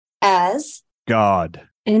as God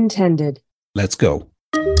intended. Let's go.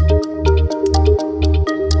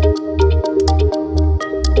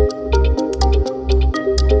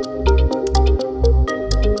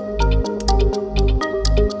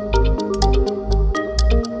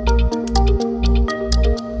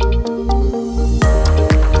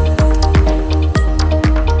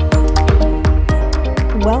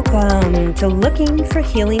 Welcome to Looking for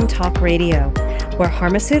Healing Talk Radio, where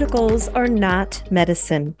pharmaceuticals are not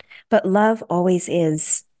medicine, but love always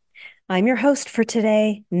is. I'm your host for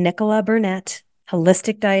today, Nichola Burnett,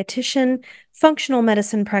 holistic dietitian, functional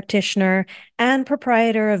medicine practitioner, and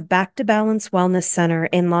proprietor of Back to Balance Wellness Center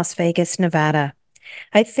in Las Vegas, Nevada.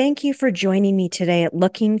 I thank you for joining me today at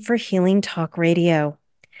Looking for Healing Talk Radio.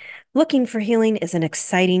 Looking for Healing is an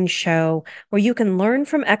exciting show where you can learn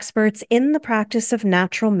from experts in the practice of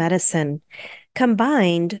natural medicine.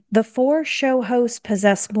 Combined, the four show hosts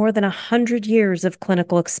possess more than 100 years of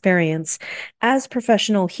clinical experience as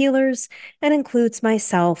professional healers and includes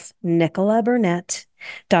myself, Nichola Burnett,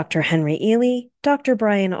 Dr. Henry Ely, Dr.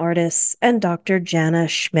 Brian Artis, and Dr. Jana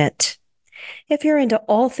Schmidt. If you're into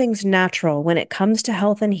all things natural when it comes to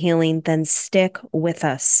health and healing, then stick with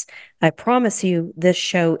us. I promise you, this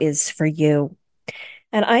show is for you.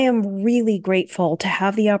 And I am really grateful to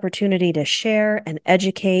have the opportunity to share and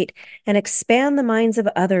educate and expand the minds of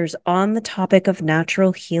others on the topic of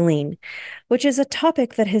natural healing, which is a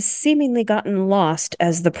topic that has seemingly gotten lost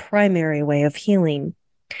as the primary way of healing.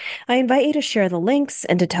 I invite you to share the links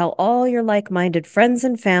and to tell all your like-minded friends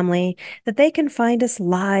and family that they can find us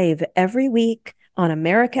live every week on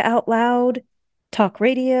America Out Loud, Talk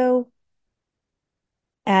Radio,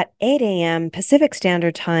 at 8 a.m. Pacific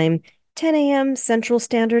Standard Time, 10 a.m. Central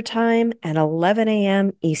Standard Time, and 11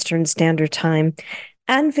 a.m. Eastern Standard Time,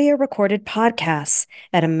 and via recorded podcasts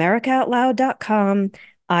at americaoutloud.com,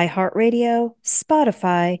 iHeartRadio,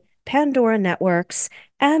 Spotify, Pandora Networks,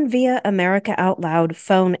 and via America Out Loud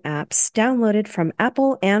phone apps downloaded from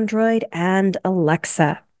Apple, Android, and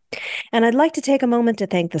Alexa. And I'd like to take a moment to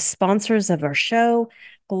thank the sponsors of our show,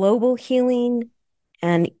 Global Healing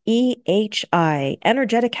and EHI,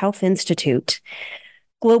 Energetic Health Institute.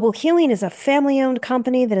 Global Healing is a family-owned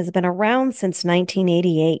company that has been around since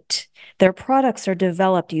 1988. Their products are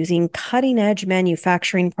developed using cutting-edge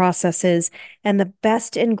manufacturing processes and the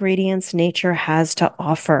best ingredients nature has to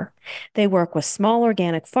offer. They work with small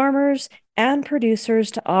organic farmers and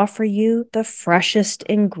producers to offer you the freshest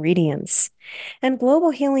ingredients. And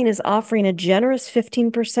Global Healing is offering a generous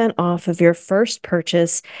 15% off of your first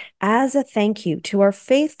purchase as a thank you to our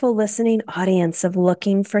faithful listening audience of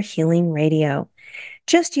Looking for Healing Radio.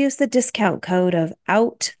 Just use the discount code of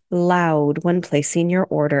OUTLOUD when placing your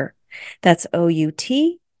order. That's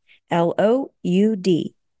OUTLOUD.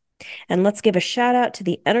 And let's give a shout out to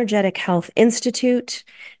the Energetic Health Institute.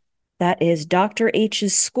 That is Dr.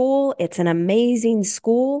 H's school. It's an amazing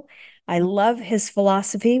school. I love his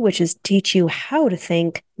philosophy, which is teach you how to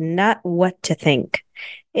think, not what to think.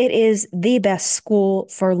 It is the best school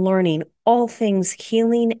for learning all things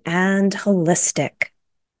healing and holistic.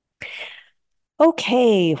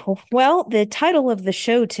 Okay, well, the title of the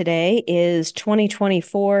show today is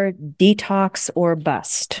 2024 Detox or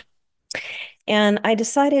Bust. And I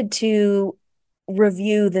decided to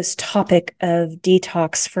review this topic of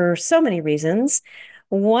detox for so many reasons.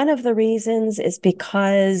 One of the reasons is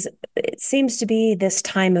because it seems to be this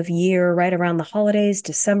time of year, right around the holidays,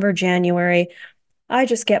 December, January, I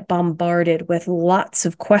just get bombarded with lots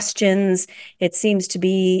of questions. It seems to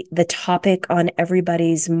be the topic on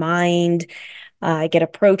everybody's mind. I get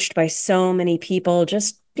approached by so many people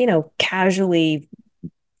just, casually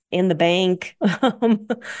in the bank, at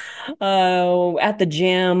the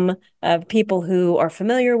gym, people who are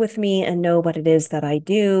familiar with me and know what it is that I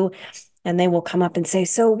do. And they will come up and say,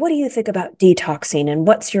 so what do you think about detoxing? And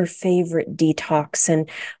what's your favorite detox? And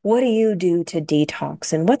what do you do to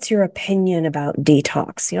detox? And what's your opinion about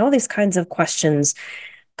detox? All these kinds of questions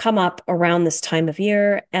come up around this time of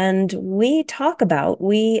year. And we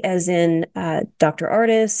as in Dr.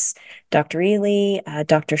 Artis, Dr. Ely,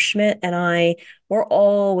 Dr. Schmidt, and we're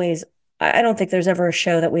always, I don't think there's ever a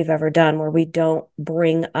show that we've ever done where we don't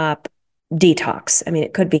bring up detox. I mean,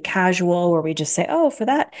 it could be casual where we just say, oh, for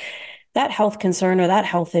that health concern or that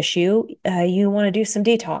health issue, you want to do some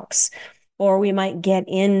detox. Or we might get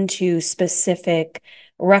into specific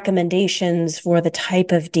recommendations for the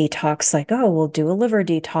type of detox, like, oh, we'll do a liver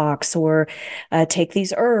detox or take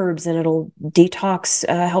these herbs and it'll detox,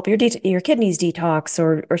 help your kidneys detox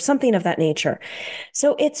or something of that nature.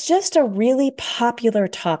 So it's just a really popular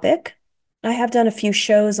topic. I have done a few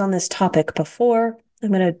shows on this topic before.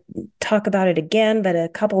 I'm going to talk about it again, but a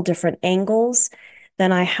couple different angles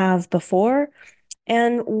than I have before.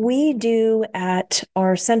 And we do at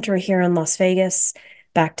our center here in Las Vegas,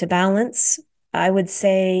 Back to Balance, I would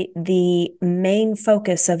say the main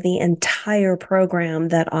focus of the entire program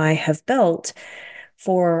that I have built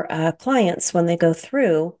for clients when they go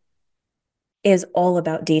through is all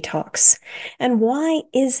about detox. And why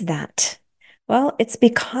is that? Well, it's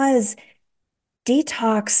because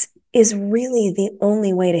detox is really the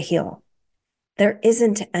only way to heal. There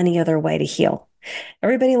isn't any other way to heal.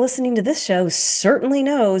 Everybody listening to this show certainly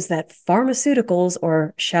knows that pharmaceuticals,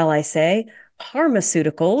 or shall I say,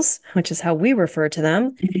 pharmaceuticals, which is how we refer to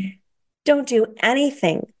them, don't do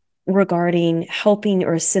anything regarding helping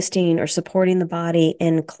or assisting or supporting the body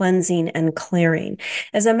in cleansing and clearing.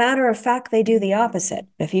 As a matter of fact, they do the opposite.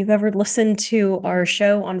 If you've ever listened to our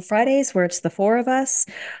show on Fridays where it's the four of us,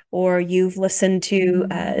 or you've listened to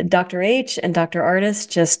Dr. H and Dr. Artis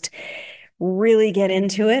just really get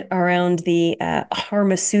into it around the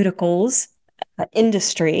pharmaceuticals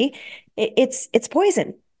industry, it's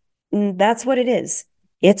poison. That's what it is.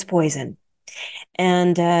 It's poison.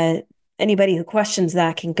 And anybody who questions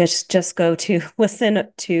that can just go to listen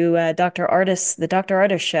to Dr. Artis, the Dr.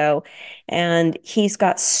 Artis show. And he's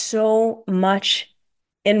got so much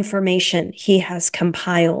information he has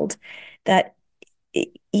compiled that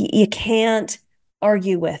you can't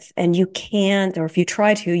argue with, and you can't, or if you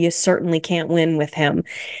try to, you certainly can't win with him,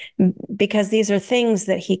 because these are things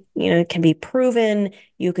that he, can be proven.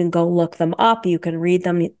 You can go look them up. You can read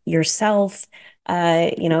them yourself.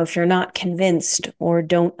 If you're not convinced or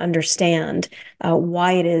don't understand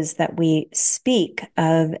why it is that we speak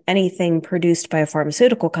of anything produced by a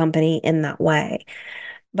pharmaceutical company in that way.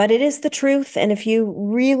 But it is the truth. And if you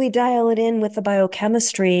really dial it in with the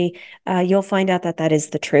biochemistry, you'll find out that that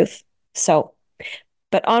is the truth. So,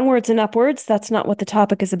 but onwards and upwards, that's not what the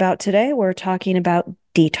topic is about today. We're talking about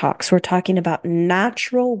detox. We're talking about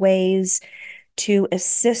natural ways to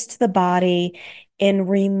assist the body in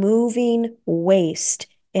removing waste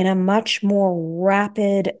in a much more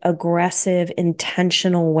rapid, aggressive,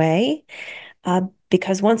 intentional way.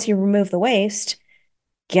 Because once you remove the waste,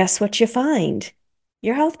 guess what you find?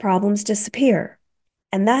 Your health problems disappear.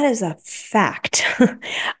 And that is a fact.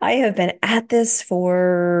 I have been at this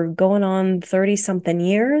for going on 30 something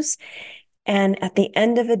years. And at the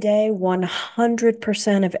end of the day,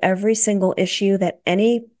 100% of every single issue that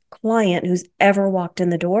any client who's ever walked in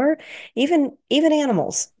the door, even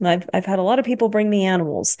animals. I've had a lot of people bring me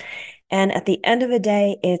animals. And at the end of the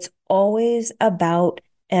day, it's always about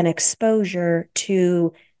an exposure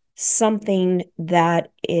to something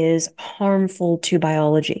that is harmful to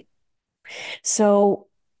biology. So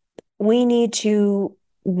we need to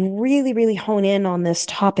really, really hone in on this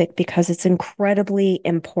topic because it's incredibly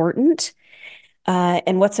important.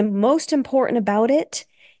 And what's most important about it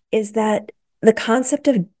is that the concept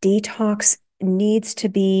of detox needs to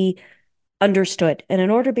be understood. And in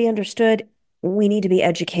order to be understood, we need to be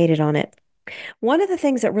educated on it. One of the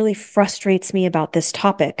things that really frustrates me about this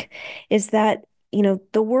topic is that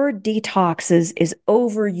the word detox is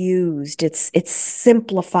overused. It's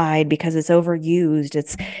simplified because it's overused.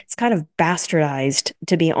 It's kind of bastardized,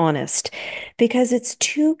 to be honest, because it's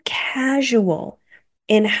too casual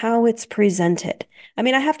in how it's presented. I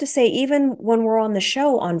mean, I have to say, even when we're on the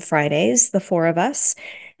show on Fridays, the four of us,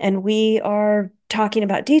 and we are talking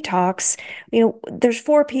about detox, there's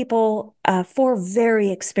four people, four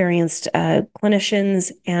very experienced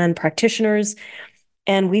clinicians and practitioners.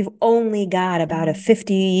 And we've only got about a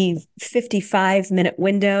 55-minute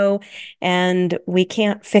window, and we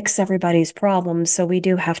can't fix everybody's problems. So we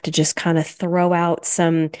do have to just kind of throw out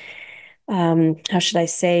some, how should I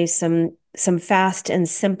say, some fast and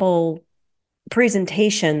simple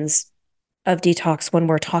presentations of detox when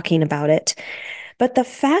we're talking about it. But the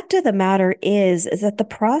fact of the matter is that the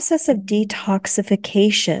process of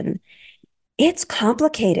detoxification, it's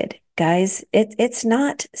complicated, guys. It's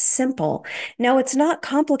not simple. Now, it's not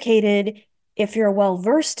complicated if you're well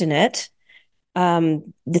versed in it.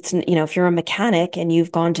 If you're a mechanic and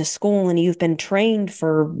you've gone to school and you've been trained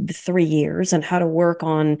for 3 years on how to work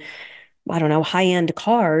on, I don't know, high-end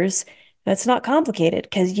cars, that's not complicated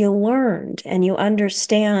because you learned and you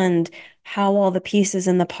understand how all the pieces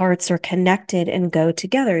and the parts are connected and go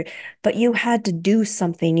together. But you had to do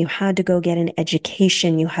something. You had to go get an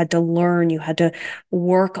education. You had to learn. You had to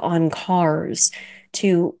work on cars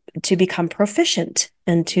to become proficient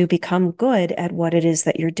and to become good at what it is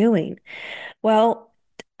that you're doing. Well,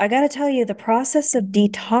 I got to tell you, the process of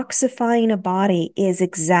detoxifying a body is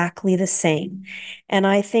exactly the same. And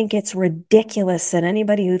I think it's ridiculous that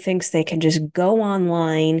anybody who thinks they can just go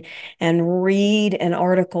online and read an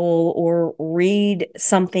article or read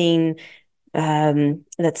something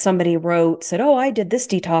that somebody wrote, said, oh, I did this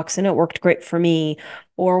detox and it worked great for me.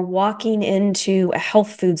 Or walking into a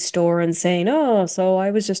health food store and saying, oh, so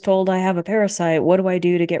I was just told I have a parasite. What do I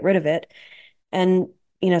do to get rid of it? And,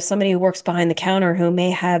 somebody who works behind the counter who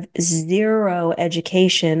may have zero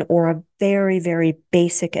education or a very, very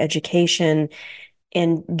basic education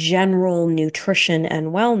in general nutrition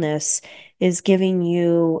and wellness is giving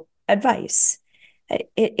you advice.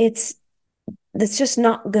 It's just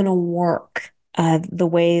not going to work the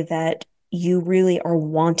way that you really are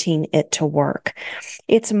wanting it to work.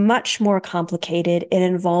 It's much more complicated. It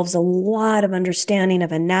involves a lot of understanding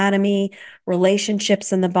of anatomy,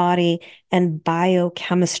 relationships in the body, and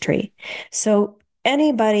biochemistry. So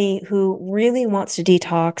anybody who really wants to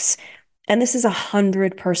detox, and this is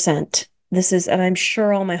 100%, and I'm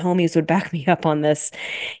sure all my homies would back me up on this.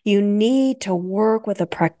 You need to work with a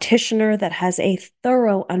practitioner that has a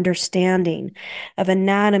thorough understanding of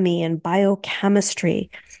anatomy and biochemistry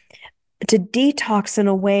to detox in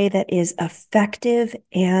a way that is effective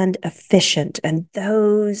and efficient. And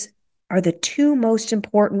those are the two most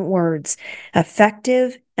important words,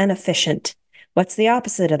 effective and efficient. What's the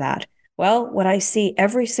opposite of that? Well, what I see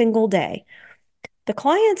every single day, the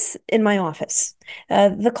clients in my office,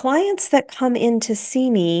 the clients that come in to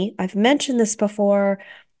see me, I've mentioned this before,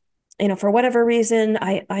 for whatever reason,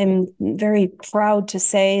 I'm very proud to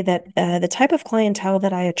say that the type of clientele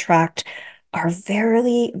that I attract are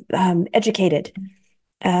very educated.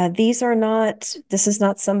 This is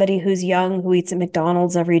not somebody who's young, who eats at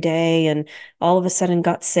McDonald's every day and all of a sudden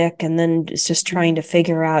got sick and then is just trying to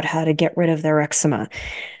figure out how to get rid of their eczema.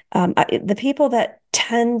 The people that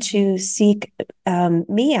tend to seek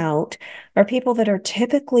me out are people that are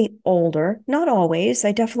typically older, not always.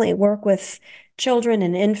 I definitely work with children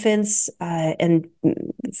and infants and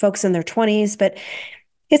folks in their 20s, but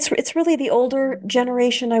it's really the older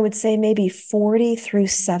generation, I would say maybe 40 through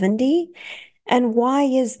 70. And why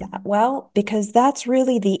is that? Well, because that's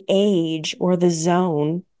really the age or the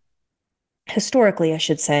zone, historically, I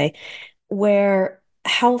should say, where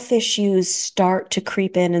health issues start to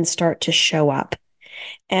creep in and start to show up.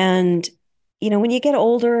 And, when you get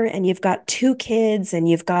older and you've got two kids and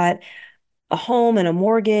you've got a home and a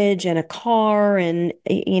mortgage and a car and,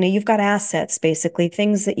 you've got assets, basically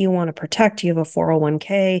things that you want to protect. You have a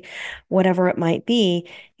 401k, whatever it might be.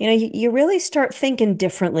 You really start thinking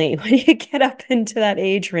differently when you get up into that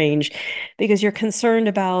age range because you're concerned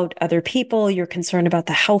about other people. You're concerned about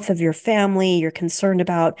the health of your family. You're concerned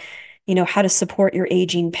about, how to support your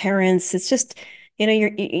aging parents. It's just,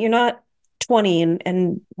 you're not 20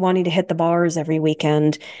 and wanting to hit the bars every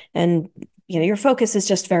weekend. And your focus is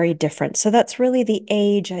just very different. So that's really the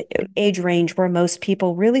age range where most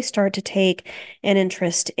people really start to take an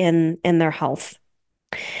interest in their health.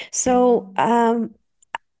 So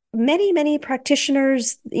many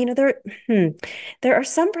practitioners, there are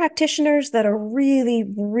some practitioners that are really,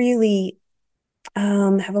 really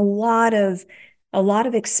have a lot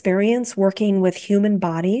of experience working with human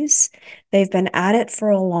bodies. They've been at it for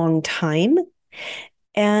a long time.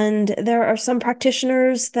 And there are some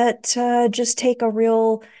practitioners that just take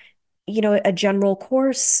a general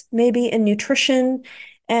course, maybe in nutrition,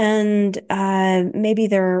 and maybe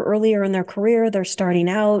they're earlier in their career, they're starting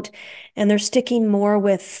out, and they're sticking more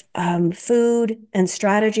with food and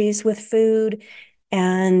strategies with food.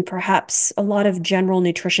 And perhaps a lot of general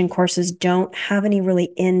nutrition courses don't have any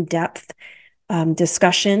really in-depth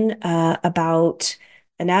discussion about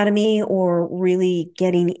anatomy or really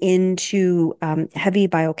getting into heavy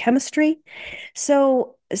biochemistry.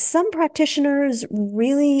 So some practitioners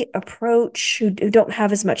really approach who don't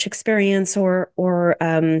have as much experience or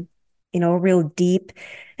a real deep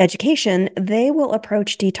education, they will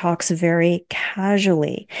approach detox very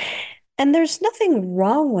casually. And there's nothing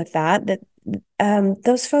wrong with that,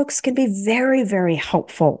 those folks can be very, very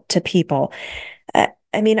helpful to people.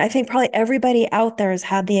 I think probably everybody out there has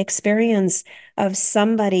had the experience of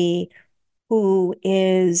somebody who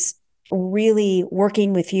is really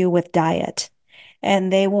working with you with diet,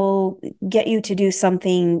 and they will get you to do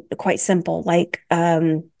something quite simple, like,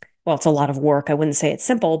 well, it's a lot of work. I wouldn't say it's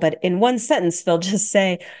simple, but in one sentence, they'll just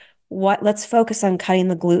say, let's focus on cutting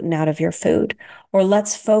the gluten out of your food, or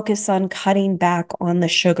let's focus on cutting back on the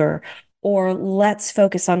sugar, or let's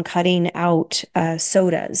focus on cutting out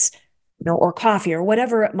sodas, or coffee or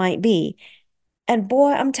whatever it might be. And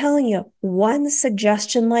boy, I'm telling you, one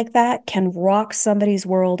suggestion like that can rock somebody's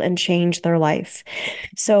world and change their life.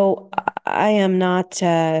 So I am not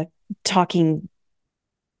saying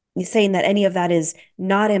that any of that is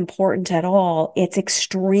not important at all. It's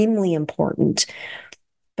extremely important.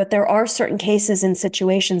 But there are certain cases and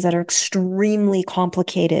situations that are extremely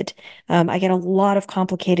complicated. I get a lot of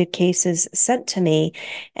complicated cases sent to me.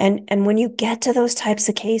 And when you get to those types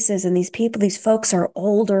of cases, and these folks are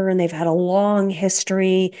older and they've had a long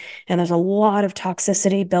history, and there's a lot of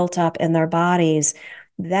toxicity built up in their bodies,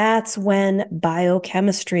 that's when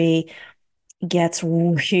biochemistry gets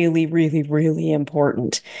really, really, really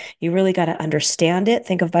important. You really got to understand it.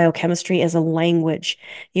 Think of biochemistry as a language.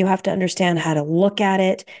 You have to understand how to look at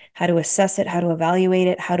it, how to assess it, how to evaluate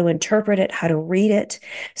it, how to interpret it, how to read it,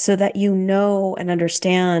 so that you know and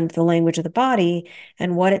understand the language of the body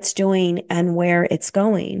and what it's doing and where it's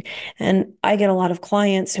going. And I get a lot of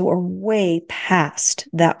clients who are way past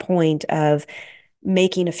that point of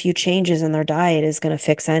making a few changes in their diet is going to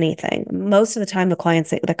fix anything. Most of the time, the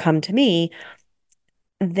clients that come to me,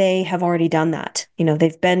 they have already done that.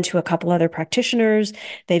 They've been to a couple other practitioners,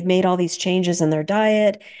 they've made all these changes in their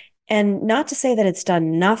diet. And not to say that it's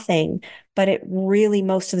done nothing, but it really,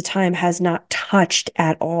 most of the time, has not touched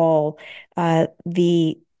at all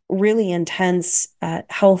the really intense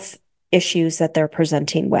health issues that they're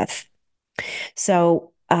presenting with.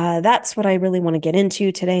 So that's what I really want to get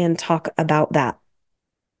into today and talk about that.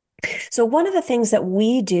 So one of the things that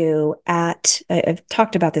we do I've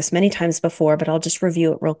talked about this many times before, but I'll just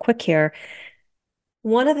review it real quick here.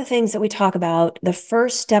 One of the things that we talk about, the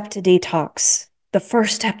first step to detox,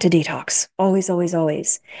 always, always,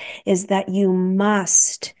 always, is that you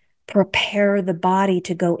must prepare the body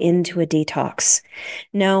to go into a detox.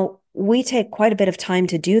 Now, we take quite a bit of time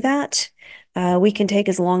to do that. We can take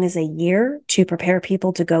as long as a year to prepare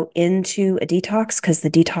people to go into a detox, because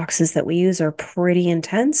the detoxes that we use are pretty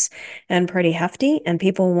intense and pretty hefty, and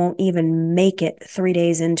people won't even make it 3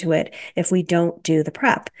 days into it if we don't do the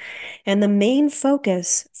prep. And the main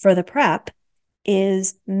focus for the prep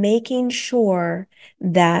is making sure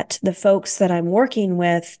that the folks that I'm working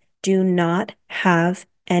with do not have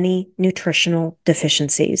any nutritional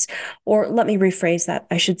deficiencies. Or let me rephrase that.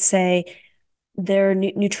 I should say their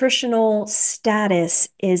nutritional status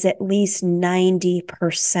is at least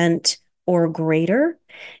 90% or greater,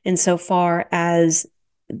 insofar as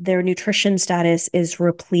their nutrition status is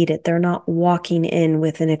repleted. They're not walking in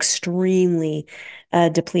with an extremely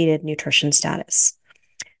depleted nutrition status.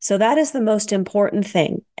 So that is the most important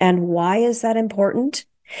thing. And why is that important?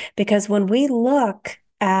 Because when we look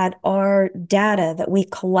at our data that we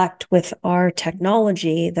collect with our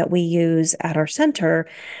technology that we use at our center,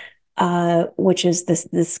 which is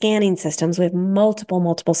the scanning systems. We have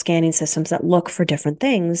multiple scanning systems that look for different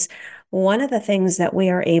things. One of the things that we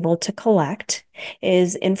are able to collect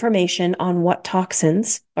is information on what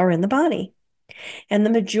toxins are in the body. And the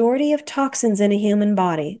majority of toxins in a human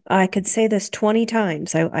body, I could say this 20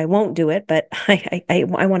 times. I won't do it, but I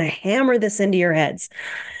want to hammer this into your heads,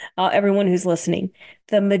 everyone who's listening.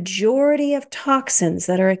 The majority of toxins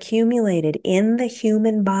that are accumulated in the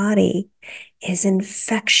human body is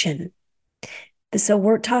infection. So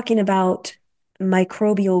we're talking about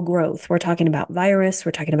microbial growth. We're talking about virus.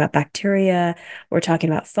 We're talking about bacteria. We're talking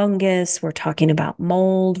about fungus. We're talking about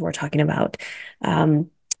mold. We're talking about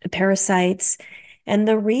parasites. And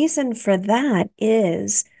the reason for that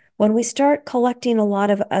is when we start collecting a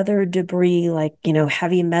lot of other debris, like,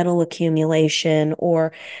 heavy metal accumulation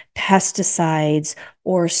or pesticides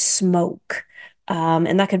or smoke,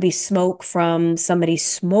 and that could be smoke from somebody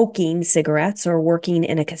smoking cigarettes or working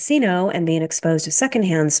in a casino and being exposed to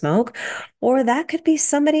secondhand smoke, or that could be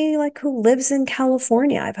somebody like who lives in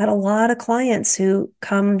California. I've had a lot of clients who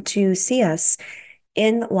come to see us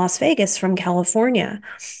in Las Vegas from California.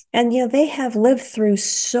 And, they have lived through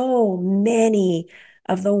so many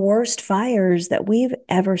of the worst fires that we've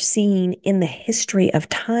ever seen in the history of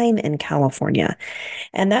time in California.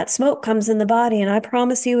 And that smoke comes in the body, and I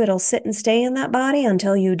promise you it'll sit and stay in that body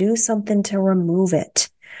until you do something to remove it.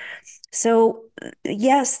 So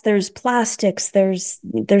yes, there's plastics, there's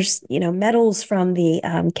metals from the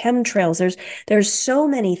chemtrails, there's so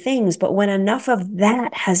many things, but when enough of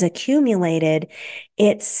that has accumulated,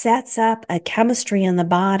 it sets up a chemistry in the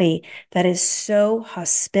body that is so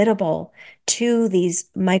hospitable to these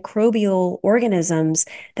microbial organisms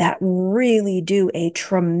that really do a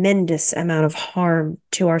tremendous amount of harm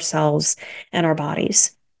to ourselves and our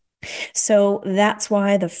bodies. So that's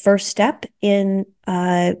why the first step in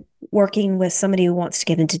working with somebody who wants to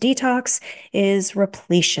get into detox is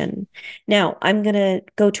repletion. Now, I'm going to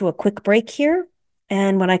go to a quick break here.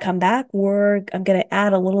 And when I come back, I'm going to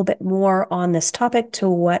add a little bit more on this topic to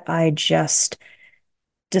what I just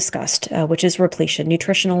discussed, which is repletion,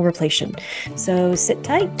 nutritional repletion. So sit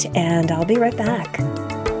tight and I'll be right back.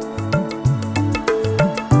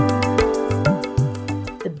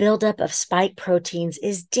 The buildup of spike proteins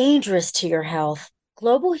is dangerous to your health.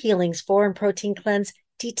 Global Healing's Foreign Protein Cleanse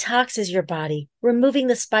detoxes your body, removing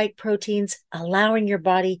the spike proteins, allowing your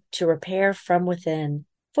body to repair from within.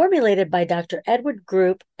 Formulated by Dr. Edward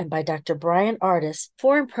Group and by Dr. Brian Ardis,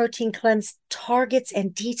 Foreign Protein Cleanse targets and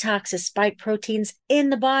detoxes spike proteins in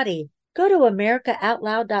the body. Go to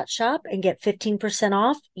americaoutloud.shop and get 15%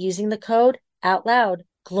 off using the code OUTLOUD.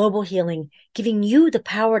 Global Healing, giving you the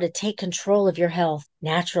power to take control of your health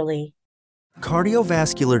naturally.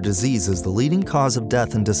 Cardiovascular disease is the leading cause of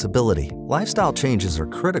death and disability. Lifestyle changes are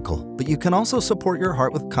critical, but you can also support your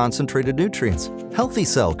heart with concentrated nutrients. Healthy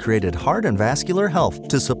Cell created Heart and Vascular Health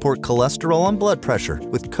to support cholesterol and blood pressure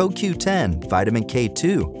with CoQ10, vitamin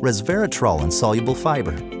K2, resveratrol, and soluble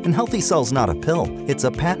fiber. And Healthy Cell's not a pill, it's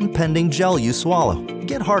a patent-pending gel you swallow.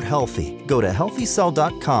 Get heart healthy. Go to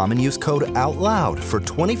healthycell.com and use code OUTLOUD for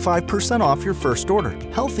 25% off your first order.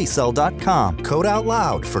 Healthycell.com, code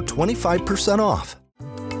OUTLOUD for 25% off.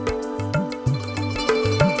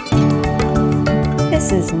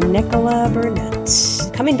 This is Nichola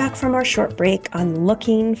Burnett, coming back from our short break on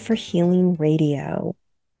Looking for Healing Radio.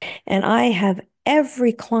 And I have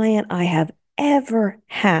every client I have ever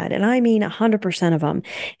had, and I mean 100% of them,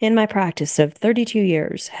 in my practice of 32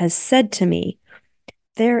 years, has said to me,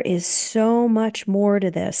 there is so much more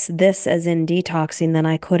to this as in detoxing, than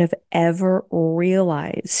I could have ever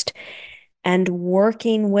realized. And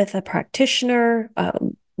working with a practitioner,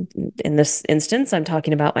 in this instance, I'm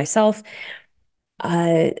talking about myself,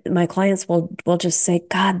 my clients will just say,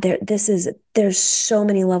 God, there's so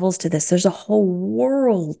many levels to this. There's a whole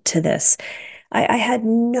world to this. I had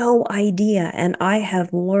no idea. And I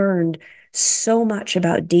have learned so much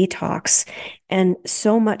about detox and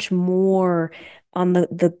so much more on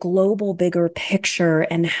the global bigger picture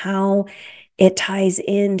and how it ties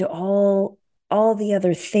into all the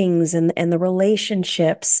other things and the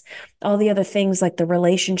relationships, all the other things like the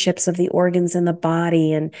relationships of the organs in the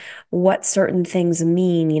body and what certain things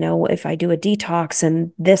mean. You know, if I do a detox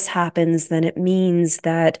and this happens, then it means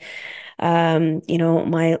that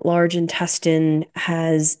my large intestine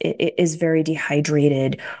is very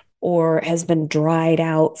dehydrated or has been dried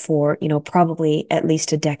out for, probably at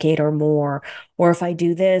least a decade or more. Or if I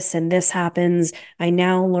do this and this happens, I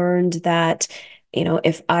now learned that,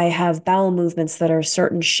 if I have bowel movements that are a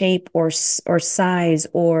certain shape or size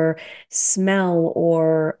or smell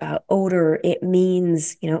or odor, it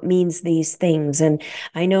means these things. And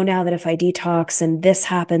I know now that if I detox and this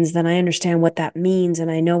happens, then I understand what that means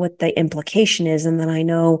and I know what the implication is, and then I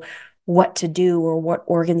know what to do or what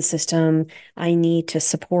organ system I need to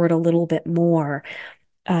support a little bit more.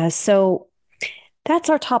 So that's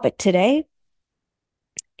our topic today.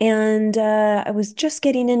 And I was just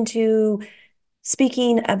getting into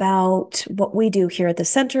speaking about what we do here at the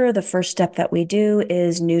center. The first step that we do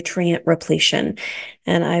is nutrient repletion.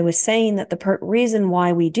 And I was saying that the reason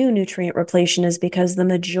why we do nutrient repletion is because the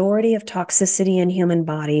majority of toxicity in human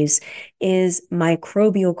bodies is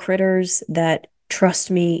microbial critters that, trust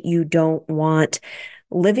me, you don't want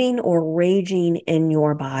living or raging in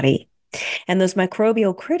your body. And those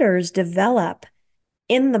microbial critters develop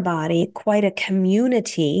in the body quite a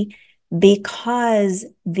community because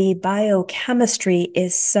the biochemistry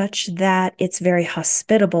is such that it's very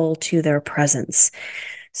hospitable to their presence.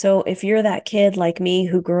 So if you're that kid like me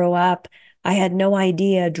who grew up, I had no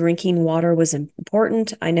idea drinking water was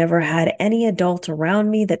important. I never had any adult around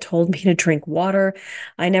me that told me to drink water.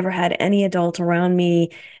 I never had any adult around me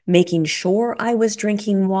making sure I was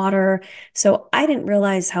drinking water. So I didn't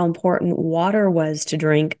realize how important water was to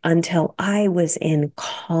drink until I was in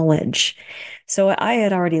college. So I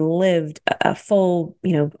had already lived a full,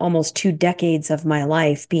 almost 2 decades of my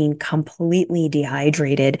life being completely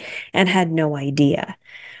dehydrated and had no idea.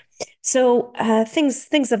 So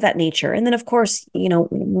things of that nature. And then, of course,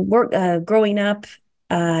 we're growing up.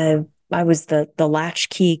 I was the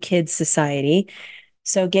latchkey kids society.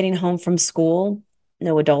 So getting home from school,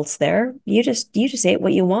 no adults there. You just ate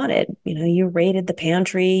what you wanted. You raided the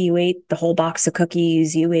pantry. You ate the whole box of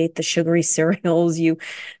cookies. You ate the sugary cereals. I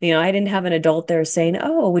didn't have an adult there saying,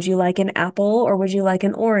 "Oh, would you like an apple or would you like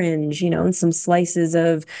an orange?" And some slices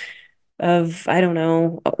of I don't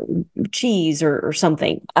know, cheese or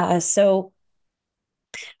something. So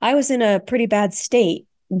I was in a pretty bad state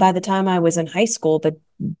by the time I was in high school, but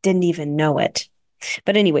didn't even know it.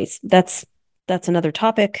 But anyways, that's another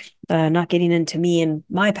topic. Not getting into me and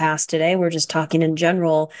my past today. We're just talking in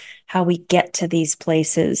general how we get to these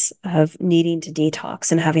places of needing to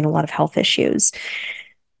detox and having a lot of health issues.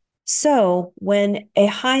 So when a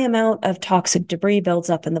high amount of toxic debris builds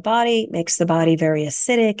up in the body, makes the body very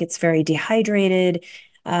acidic, it's very dehydrated,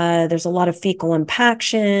 There's a lot of fecal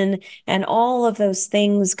impaction, and all of those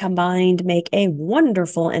things combined make a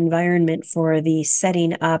wonderful environment for the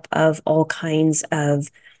setting up of all kinds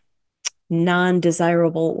of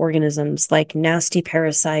non-desirable organisms like nasty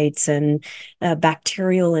parasites and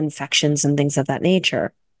bacterial infections and things of that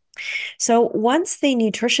nature. So once the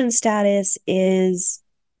nutrition status is,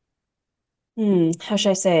 how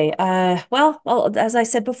should I say? Well, as I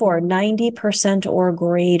said before, 90% or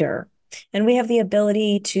greater. And we have the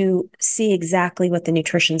ability to see exactly what the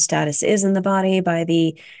nutrition status is in the body by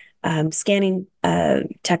the scanning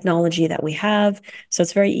technology that we have. So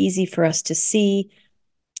it's very easy for us to see.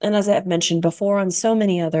 And as I've mentioned before on so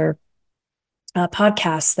many other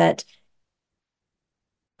podcasts, that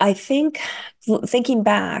I think, thinking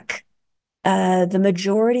back, the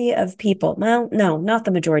majority of people, well, no, not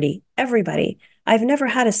the majority, everybody. I've never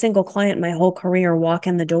had a single client my whole career walk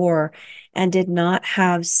in the door and did not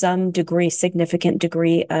have some degree, significant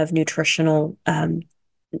degree of nutritional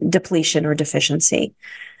depletion or deficiency.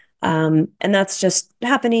 And that's just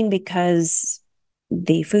happening because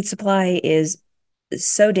the food supply is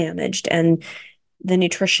so damaged and the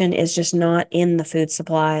nutrition is just not in the food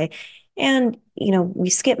supply. And, we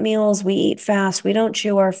skip meals, we eat fast, we don't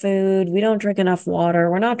chew our food, we don't drink enough water,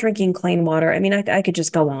 we're not drinking clean water. I mean, I could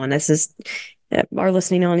just go on. This is, our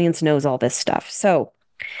listening audience knows all this stuff. So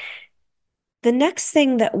the next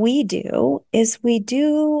thing that we do is we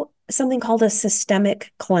do something called a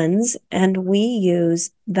systemic cleanse, and we use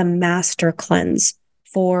the master cleanse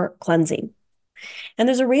for cleansing. And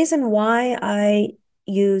there's a reason why I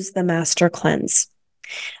use the master cleanse.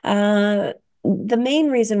 The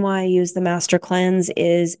main reason why I use the master cleanse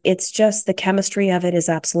is it's just the chemistry of it is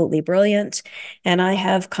absolutely brilliant. And I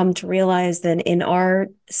have come to realize that in our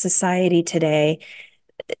society today,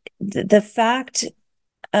 the fact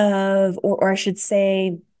of, or I should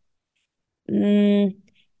say,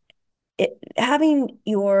 having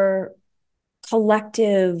your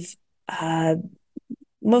collective,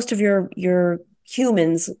 most of your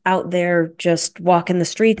humans out there just walking the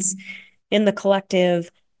streets in the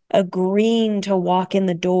collective, agreeing to walk in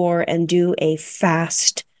the door and do a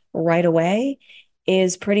fast right away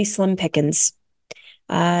is pretty slim pickings.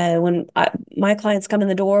 When my clients come in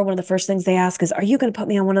the door, one of the first things they ask is, "Are you going to put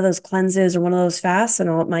me on one of those cleanses or one of those fasts?"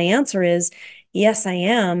 And my answer is, "Yes, I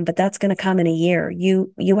am, but that's going to come in a year.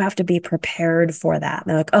 You have to be prepared for that." And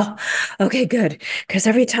they're like, "Oh, okay, good." Because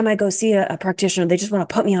every time I go see a practitioner, they just want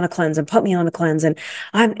to put me on a cleanse and put me on a cleanse, and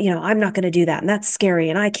I'm not going to do that, and that's scary,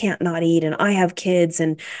 and I can't not eat, and I have kids,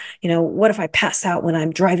 and what if I pass out when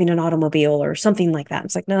I'm driving an automobile or something like that?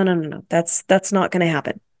 It's like, no, no, no, no, that's not going to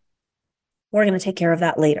happen. We're going to take care of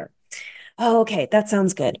that later. Oh, okay, that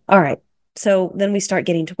sounds good. All right. So then we start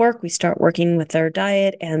getting to work. We start working with their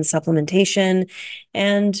diet and supplementation.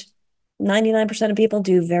 And 99% of people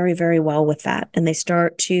do very, very well with that. And they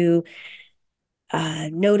start to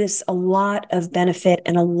notice a lot of benefit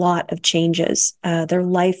and a lot of changes. Their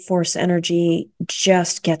life force energy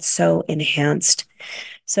just gets so enhanced.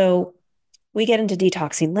 So we get into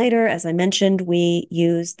detoxing later. As I mentioned, we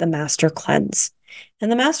use the master cleanse.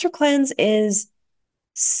 And the master cleanse is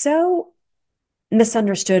so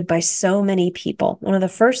misunderstood by so many people. One of the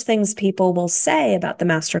first things people will say about the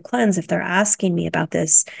master cleanse, if they're asking me about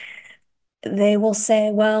this, they will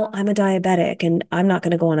say, "Well, I'm a diabetic and I'm not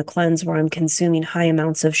going to go on a cleanse where I'm consuming high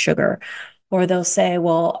amounts of sugar." Or they'll say,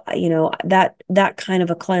 "Well, that kind of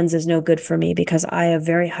a cleanse is no good for me because I have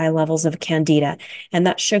very high levels of candida, and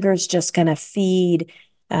that sugar is just going to feed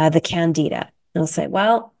the candida." And I'll say,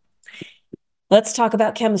 "Well, let's talk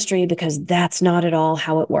about chemistry because that's not at all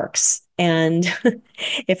how it works." And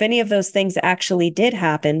if any of those things actually did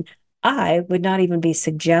happen, I would not even be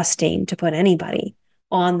suggesting to put anybody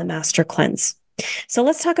on the master cleanse. So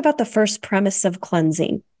let's talk about the first premise of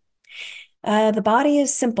cleansing. The body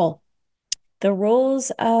is simple. The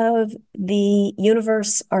rules of the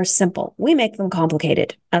universe are simple. We make them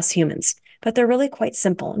complicated, us humans, but they're really quite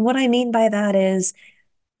simple. And what I mean by that is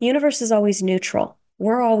the universe is always neutral.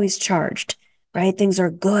 We're always charged, right? Things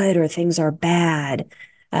are good or things are bad.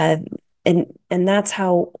 And that's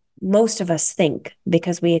how most of us think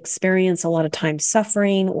because we experience a lot of times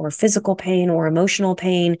suffering or physical pain or emotional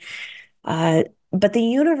pain. But the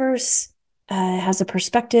universe has a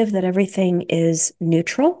perspective that everything is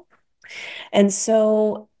neutral. And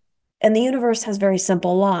the universe has very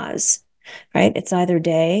simple laws, right? It's either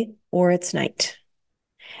day or it's night.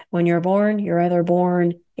 When you're born, you're either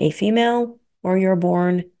born a female or you're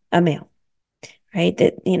born a male, right?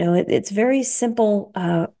 That, it's very simple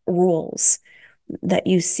rules that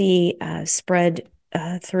you see spread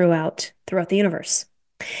throughout the universe.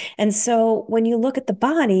 And so when you look at the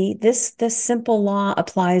body, this simple law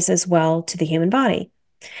applies as well to the human body.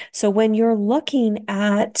 So when you're looking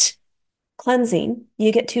at cleansing,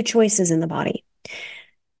 you get two choices in the body.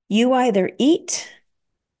 You either eat,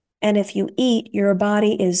 and if you eat, your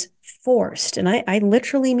body is forced, and I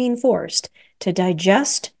literally mean forced, to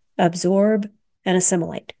digest, absorb, and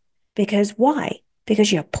assimilate. Because why?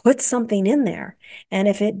 Because you put something in there. And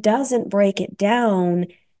if it doesn't break it down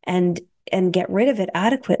and get rid of it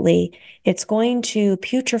adequately, it's going to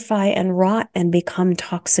putrefy and rot and become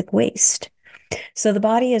toxic waste. So the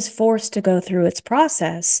body is forced to go through its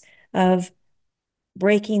process of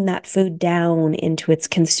breaking that food down into its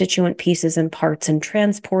constituent pieces and parts and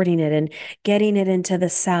transporting it and getting it into the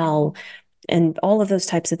cell and all of those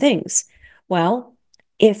types of things. Well,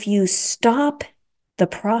 if you stop the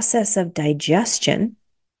process of digestion,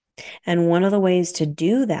 and one of the ways to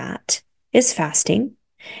do that is fasting,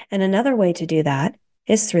 and another way to do that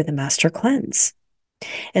is through the master cleanse.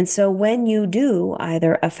 And so when you do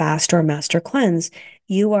either a fast or a master cleanse,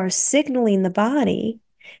 you are signaling the body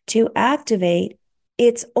to activate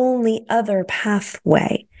its only other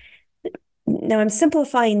pathway. Now, I'm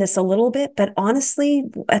simplifying this a little bit, but honestly,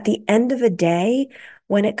 at the end of the day,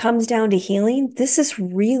 when it comes down to healing, this is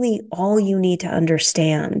really all you need to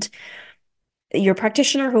understand. Your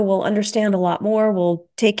practitioner, who will understand a lot more, will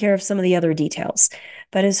take care of some of the other details.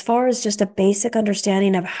 But as far as just a basic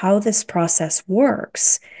understanding of how this process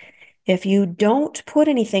works, if you don't put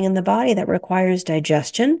anything in the body that requires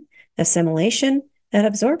digestion, assimilation, and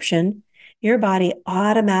absorption, your body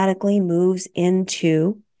automatically moves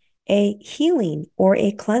into a healing or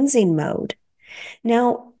a cleansing mode.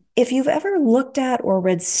 Now, if you've ever looked at or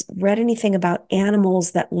read anything about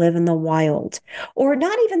animals that live in the wild, or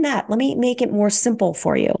not even that, let me make it more simple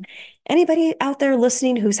for you. Anybody out there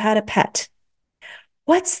listening who's had a pet,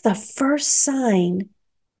 what's the first sign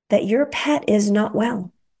that your pet is not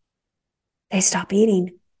well? They stop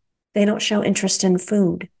eating. They don't show interest in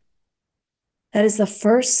food. That is the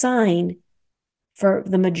first sign for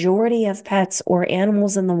the majority of pets or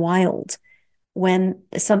animals in the wild when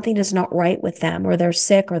something is not right with them, or they're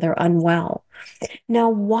sick, or they're unwell. Now,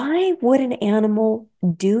 why would an animal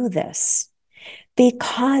do this?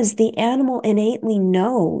 Because the animal innately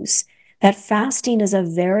knows that fasting is a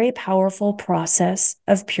very powerful process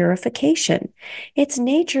of purification. It's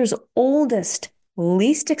nature's oldest,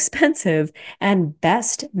 least expensive, and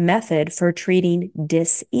best method for treating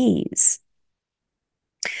dis-ease.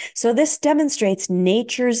 So this demonstrates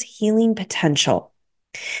nature's healing potential.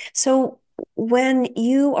 So when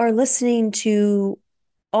you are listening to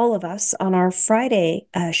all of us on our Friday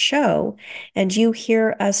show, and you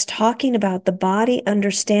hear us talking about the body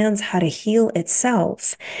understands how to heal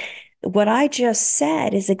itself, what I just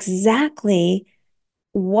said is exactly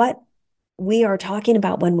what we are talking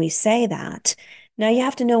about when we say that. Now, you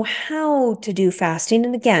have to know how to do fasting.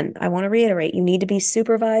 And again, I want to reiterate, you need to be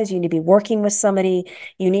supervised. You need to be working with somebody.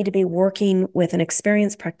 You need to be working with an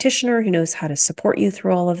experienced practitioner who knows how to support you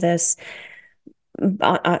through all of this.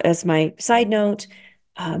 As my side note,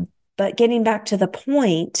 but getting back to the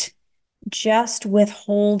point, just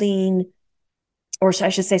withholding, or I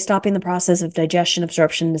should say, stopping the process of digestion,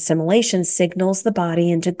 absorption, and assimilation signals the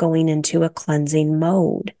body into going into a cleansing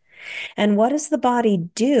mode. And what does the body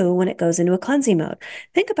do when it goes into a cleansing mode?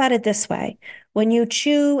 Think about it this way. When you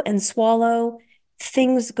chew and swallow,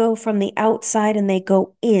 things go from the outside and they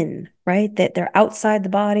go in, right? That they're outside the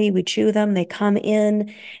body, we chew them, they come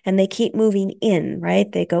in, and they keep moving in,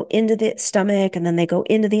 right? They go into the stomach, and then they go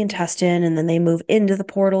into the intestine, and then they move into the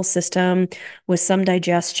portal system with some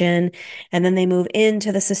digestion, and then they move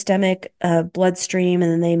into the systemic bloodstream,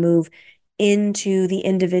 and then they move into the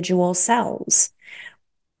individual cells.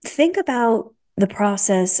 Think about the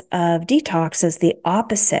process of detox as the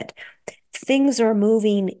opposite. Things are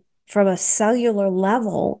moving from a cellular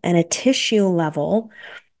level and a tissue level.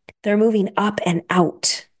 They're moving up and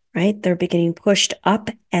out, right? They're getting pushed up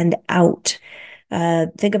and out.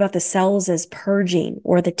 Think about the cells as purging,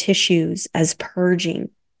 or the tissues as purging.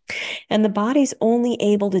 And the body's only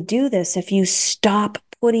able to do this if you stop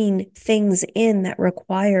putting things in that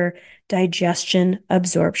require digestion,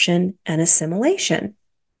 absorption, and assimilation.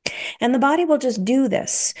 And the body will just do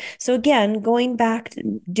this. So again, going back,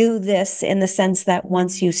 do this in the sense that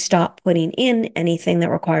once you stop putting in anything that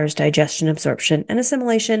requires digestion, absorption, and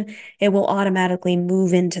assimilation, it will automatically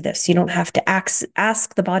move into this. You don't have to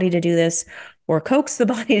ask the body to do this or coax the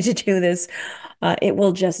body to do this. It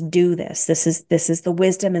will just do this. This is the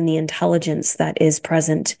wisdom and the intelligence that is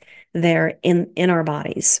present there in our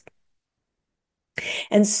bodies.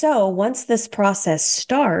 And so once this process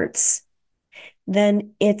starts,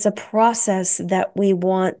 then it's a process that we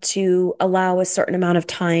want to allow a certain amount of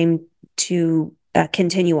time to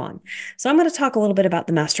continue on. So I'm going to talk a little bit about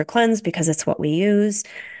the Master Cleanse because it's what we use.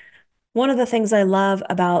 One of the things I love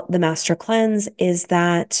about the Master Cleanse is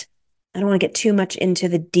that I don't want to get too much into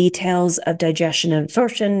the details of digestion and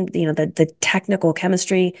absorption, the technical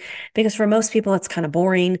chemistry, because for most people, it's kind of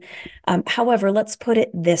boring. However, let's put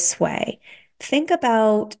it this way. Think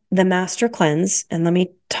about the Master Cleanse, and let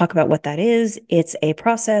me talk about what that is. It's a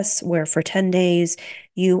process where for 10 days,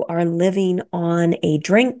 you are living on a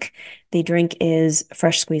drink. The drink is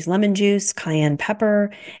fresh squeezed lemon juice, cayenne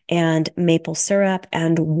pepper, and maple syrup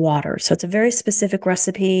and water. So it's a very specific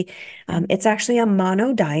recipe. It's actually a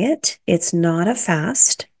mono diet. It's not a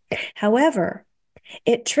fast. However,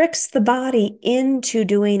 it tricks the body into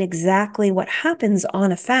doing exactly what happens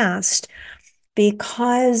on a fast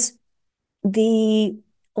because the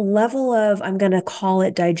level of, I'm going to call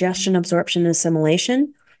it digestion, absorption, and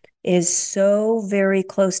assimilation is so very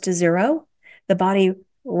close to zero. The body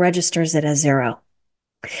registers it as zero.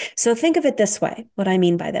 So think of it this way. What I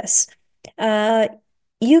mean by this,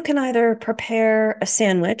 you can either prepare a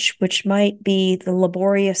sandwich, which might be the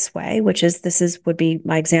laborious way, would be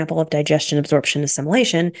my example of digestion, absorption,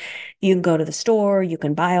 assimilation. You can go to the store, you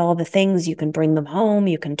can buy all the things, you can bring them home,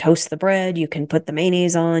 you can toast the bread, you can put the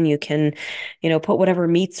mayonnaise on, you can, put whatever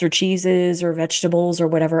meats or cheeses or vegetables or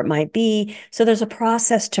whatever it might be. So there's a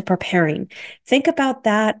process to preparing. Think about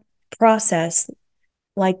that process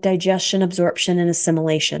like digestion, absorption, and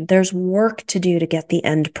assimilation. There's work to do to get the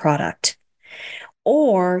end product.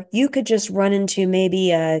 Or you could just run into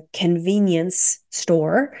maybe a convenience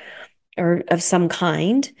store or of some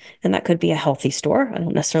kind, and that could be a healthy store. I'm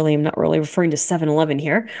not really referring to 7-Eleven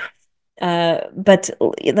here. But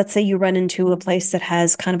let's say you run into a place that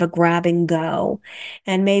has kind of a grab and go,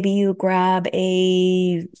 and maybe you grab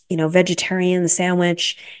a, vegetarian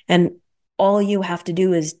sandwich, and all you have to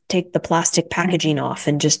do is take the plastic packaging off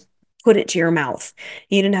and just put it to your mouth.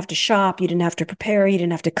 You didn't have to shop. You didn't have to prepare. You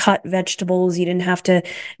didn't have to cut vegetables. You didn't have to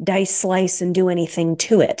dice, slice, and do anything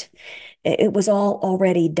to it. It was all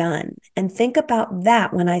already done. And think about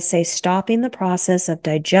that when I say stopping the process of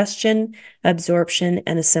digestion, absorption,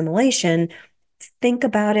 and assimilation. Think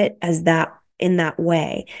about it as that in that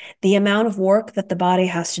way. The amount of work that the body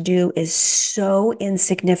has to do is so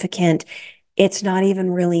insignificant. It's not even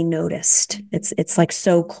really noticed. It's like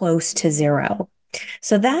so close to zero.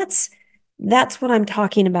 So that's what I'm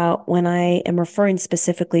talking about when I am referring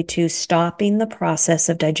specifically to stopping the process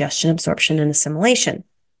of digestion, absorption, and assimilation.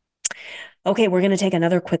 Okay, we're going to take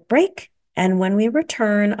another quick break. And when we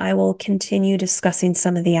return, I will continue discussing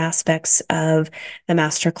some of the aspects of the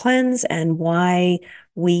Master Cleanse and why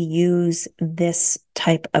we use this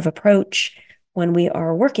type of approach when we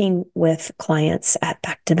are working with clients at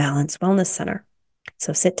Back to Balance Wellness Center.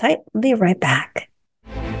 So sit tight. We'll be right back.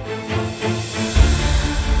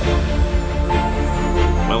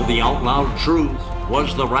 Well, the Out Loud Truth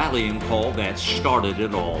was the rallying call that started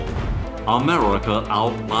it all.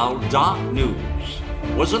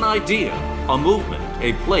 AmericaOutloud.news was an idea, a movement,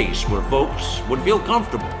 a place where folks would feel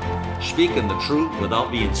comfortable speaking the truth without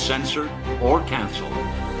being censored or canceled.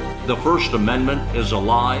 The First Amendment is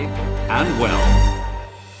alive and well.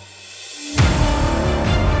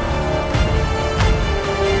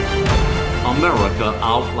 America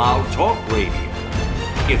Out Loud Talk Radio.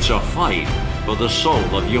 It's a fight for the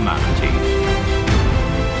soul of humanity.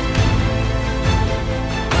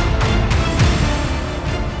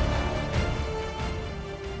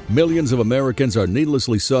 Millions of Americans are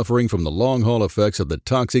needlessly suffering from the long-haul effects of the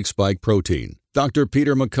toxic spike protein. Dr.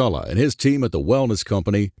 Peter McCullough and his team at the Wellness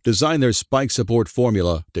Company designed their spike support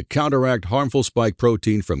formula to counteract harmful spike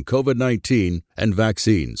protein from COVID-19 and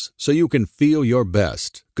vaccines so you can feel your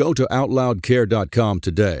best. Go to OutLoudCare.com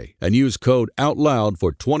today and use code OUTLOUD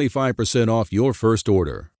for 25% off your first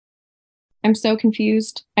order. I'm so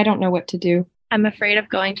confused. I don't know what to do. I'm afraid of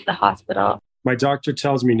going to the hospital. My doctor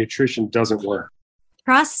tells me nutrition doesn't work.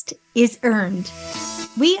 Trust is earned.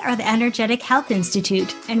 We are the Energetic Health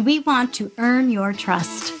Institute, and we want to earn your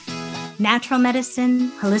trust. Natural medicine,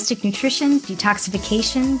 holistic nutrition,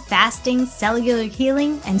 detoxification, fasting, cellular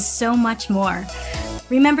healing, and so much more.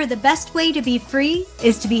 Remember, the best way to be free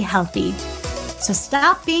is to be healthy. So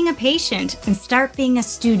stop being a patient and start being a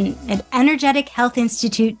student at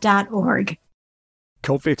energetichealthinstitute.org.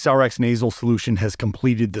 Cofix RX Nasal Solution has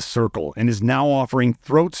completed the circle and is now offering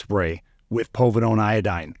throat spray with povidone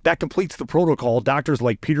iodine. That completes the protocol doctors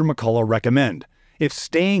like Peter McCullough recommend. If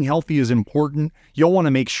staying healthy is important, you'll want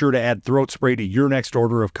to make sure to add throat spray to your next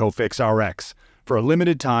order of Cofix RX. For a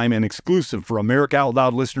limited time and exclusive for America Out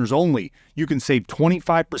Loud listeners only, you can save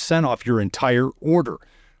 25% off your entire order.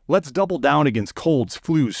 Let's double down against colds,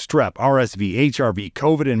 flus, strep, RSV, HRV,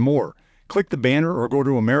 COVID, and more. Click the banner or go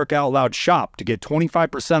to America Out Loud shop to get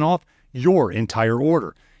 25% off your entire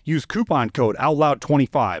order. Use coupon code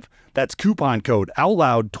OUTLOUD25. That's coupon code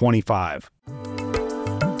OUTLOUD25.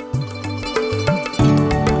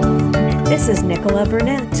 This is Nichola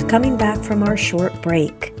Burnett coming back from our short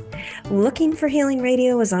break. Looking for Healing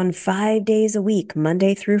Radio is on 5 days a week,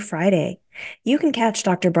 Monday through Friday. You can catch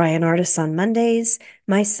Dr. Brian Artis on Mondays,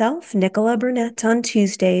 myself, Nichola Burnett, on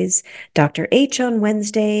Tuesdays, Dr. H on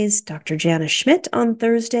Wednesdays, Dr. Janice Schmidt on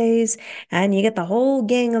Thursdays, and you get the whole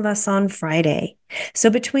gang of us on Friday. So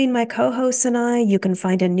between my co-hosts and I, you can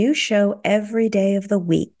find a new show every day of the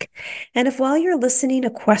week. And if while you're listening, a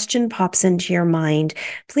question pops into your mind,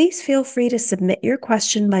 please feel free to submit your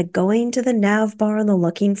question by going to the nav bar on the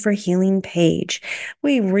Looking for Healing page.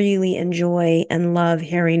 We really enjoy and love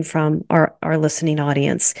hearing from our listening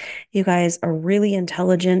audience. You guys are really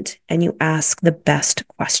intelligent and you ask the best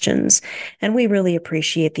questions. And we really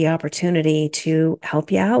appreciate the opportunity to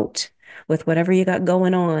help you out with whatever you got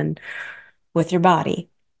going on with your body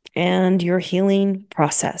and your healing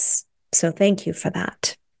process. So thank you for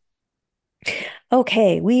that.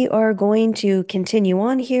 Okay, we are going to continue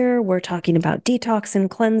on here. We're talking about detox and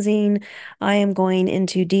cleansing. I am going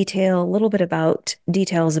into detail, a little bit about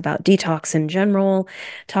details about detox in general,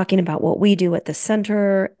 talking about what we do at the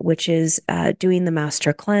center, which is doing the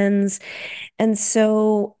master cleanse. And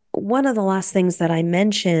so one of the last things that I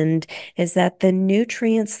mentioned is that the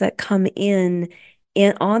nutrients that come in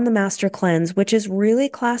on the master cleanse, which is really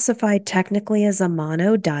classified technically as a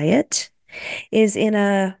mono diet, is in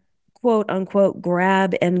a quote unquote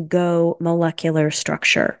grab and go molecular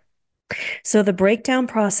structure. So the breakdown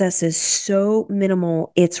process is so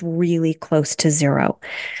minimal, it's really close to zero.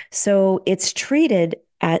 So it's treated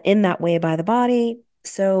in that way by the body.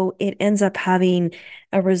 So it ends up having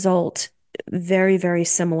a result very, very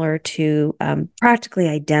similar to practically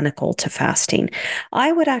identical to fasting.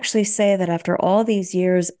 I would actually say that after all these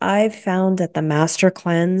years, I've found that the master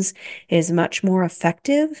cleanse is much more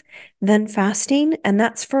effective than fasting. And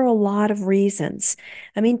that's for a lot of reasons.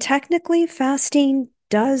 I mean, technically, fasting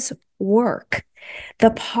does work.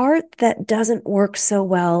 The part that doesn't work so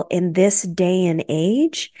well in this day and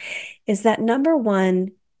age is that, number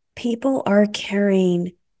one, people are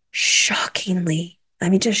carrying shockingly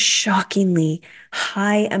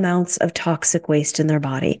high amounts of toxic waste in their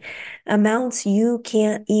body. Amounts you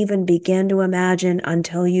can't even begin to imagine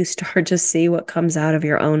until you start to see what comes out of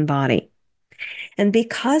your own body. And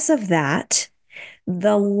because of that,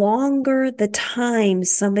 the longer the time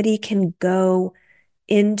somebody can go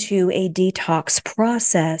into a detox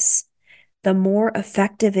process, the more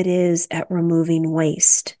effective it is at removing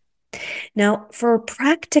waste. Now, for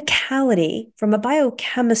practicality, from a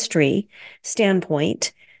biochemistry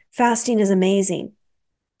standpoint, fasting is amazing.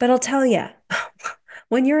 But I'll tell you,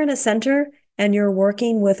 when you're in a center and you're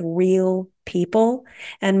working with real people,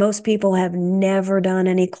 and most people have never done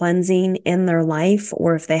any cleansing in their life,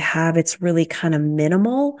 or if they have, it's really kind of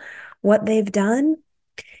minimal what they've done,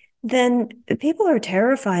 then people are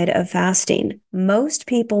terrified of fasting. Most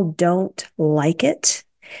people don't like it.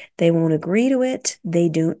 They won't agree to it. They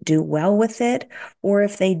don't do well with it. Or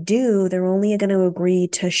if they do, they're only going to agree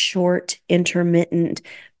to short, intermittent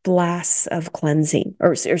blasts of cleansing,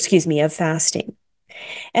 or excuse me, of fasting.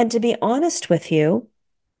 And to be honest with you,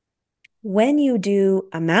 when you do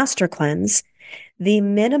a master cleanse, the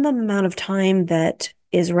minimum amount of time that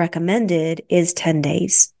is recommended is 10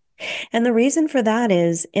 days. And the reason for that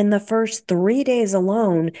is in the first 3 days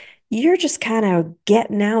alone, you're just kind of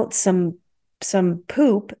getting out some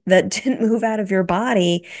poop that didn't move out of your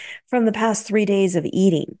body from the past 3 days of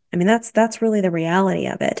eating. I mean, that's really the reality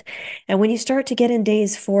of it. And when you start to get in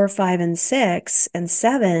days 4, 5, and 6, and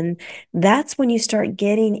 7, that's when you start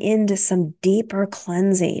getting into some deeper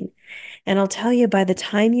cleansing. And I'll tell you, by the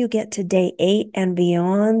time you get to day 8 and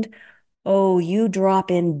beyond, oh, you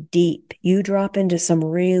drop in deep. You drop into some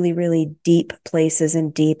really, really deep places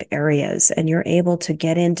and deep areas, and you're able to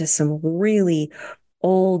get into some really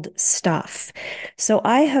old stuff. So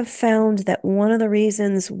I have found that one of the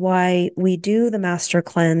reasons why we do the master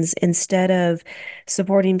cleanse instead of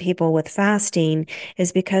supporting people with fasting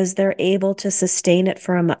is because they're able to sustain it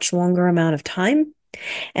for a much longer amount of time.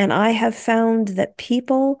 And I have found that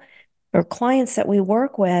people or clients that we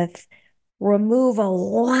work with remove a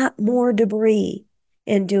lot more debris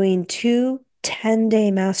in doing 2 10-day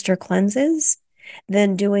master cleanses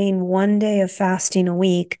than doing 1 day of fasting a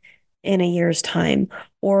week in a year's time,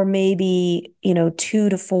 or maybe, 2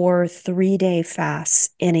 to 4 3-day fasts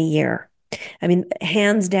in a year. I mean,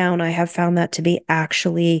 hands down, I have found that to be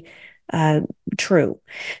actually true.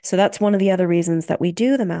 So that's one of the other reasons that we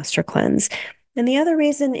do the master cleanse. And the other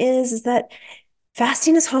reason is that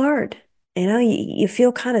fasting is hard. You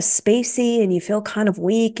feel kind of spacey and you feel kind of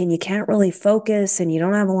weak and you can't really focus and you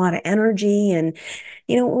don't have a lot of energy. And,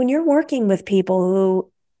 when you're working with people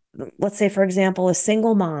who, let's say, for example, a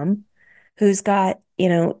single mom who's got,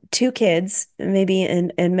 2 kids, maybe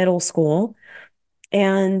in middle school,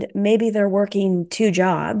 and maybe they're working 2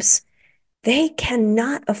 jobs, they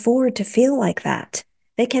cannot afford to feel like that.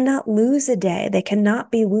 They cannot lose a day. They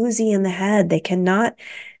cannot be woozy in the head. They cannot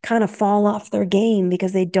kind of fall off their game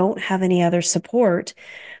because they don't have any other support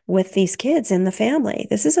with these kids in the family.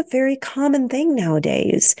 This is a very common thing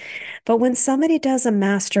nowadays. But when somebody does a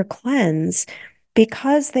master cleanse,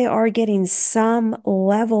 because they are getting some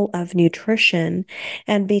level of nutrition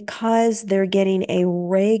and because they're getting a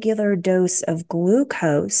regular dose of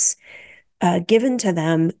glucose, given to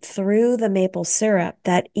them through the maple syrup,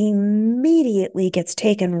 that immediately gets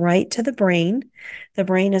taken right to the brain. The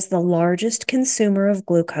brain is the largest consumer of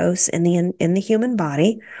glucose in the human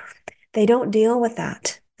body. They don't deal with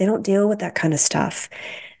that. They don't deal with that kind of stuff.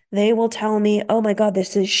 They will tell me, oh my God,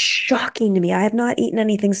 this is shocking to me. I have not eaten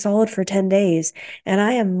anything solid for 10 days and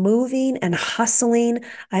I am moving and hustling.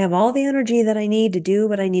 I have all the energy that I need to do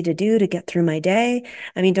what I need to do to get through my day.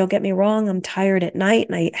 I mean, don't get me wrong. I'm tired at night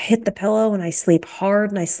and I hit the pillow and I sleep hard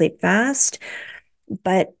and I sleep fast,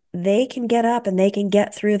 but they can get up and they can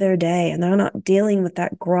get through their day and they're not dealing with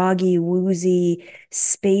that groggy, woozy,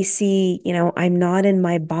 spacey, I'm not in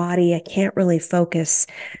my body, I can't really focus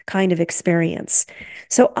kind of experience.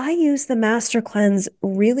 So I use the master cleanse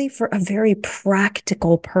really for a very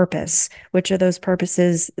practical purpose, which are those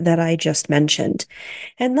purposes that I just mentioned.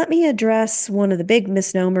 And let me address one of the big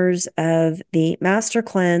misnomers of the master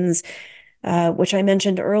cleanse, which I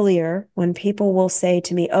mentioned earlier, when people will say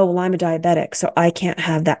to me, oh, well, I'm a diabetic, so I can't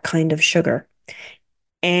have that kind of sugar.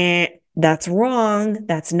 And that's wrong.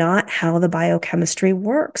 That's not how the biochemistry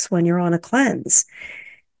works when you're on a cleanse.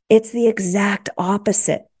 It's the exact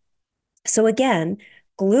opposite. So again,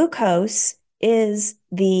 glucose is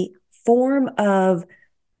the form of,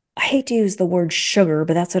 I hate to use the word sugar,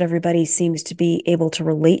 but that's what everybody seems to be able to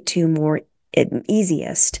relate to more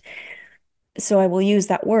easiest. So I will use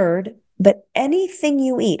that word. But anything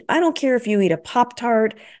you eat, I don't care if you eat a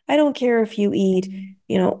Pop-Tart, I don't care if you eat,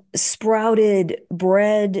 sprouted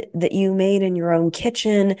bread that you made in your own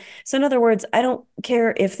kitchen. So in other words, I don't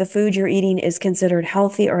care if the food you're eating is considered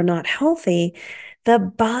healthy or not healthy. The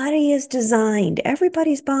body is designed,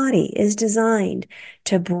 everybody's body is designed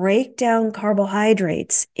to break down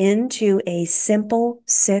carbohydrates into a simple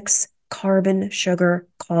 6-carbon sugar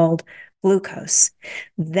called glucose.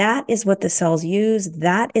 That is what the cells use.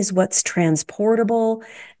 That is what's transportable.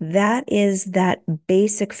 That is that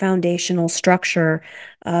basic foundational structure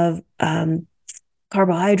of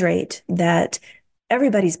carbohydrate that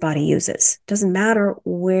everybody's body uses. Doesn't matter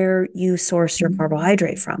where you source your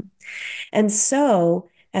carbohydrate from. And so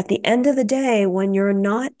at the end of the day, when you're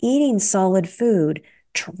not eating solid food,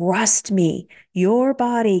 trust me, your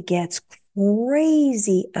body gets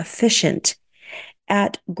crazy efficient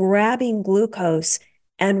at grabbing glucose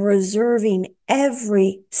and reserving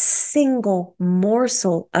every single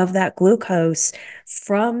morsel of that glucose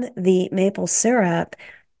from the maple syrup,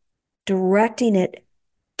 directing it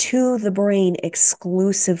to the brain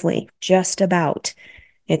exclusively, just about.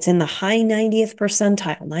 It's in the high 90th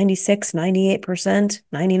percentile, 96, 98%,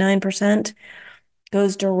 99%,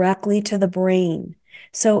 goes directly to the brain.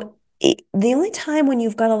 So the only time when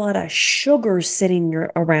you've got a lot of sugar sitting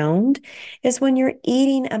around is when you're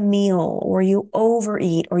eating a meal or you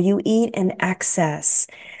overeat or you eat in excess.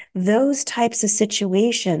 Those types of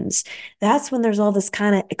situations, that's when there's all this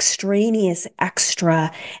kind of extraneous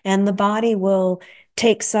extra, and the body will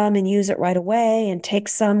take some and use it right away and take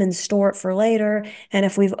some and store it for later. And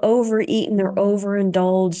if we've overeaten or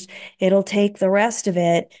overindulged, it'll take the rest of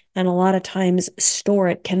it and a lot of times store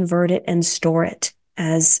it, convert it, and store it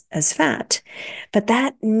as fat. But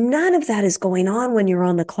none of that is going on when you're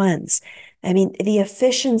on the cleanse. I mean, the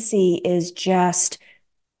efficiency is just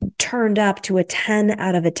turned up to a 10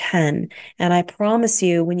 out of a 10. And I promise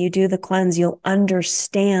you, when you do the cleanse, you'll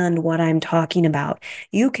understand what I'm talking about.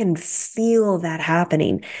 You can feel that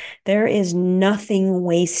happening. There is nothing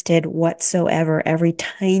wasted whatsoever. Every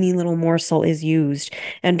tiny little morsel is used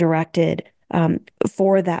and directed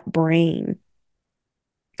for that brain.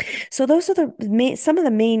 So those are some of the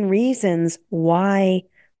main reasons why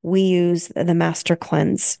we use the master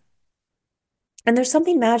cleanse. And there's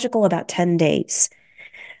something magical about 10 days.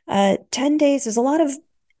 10 days, there's a lot of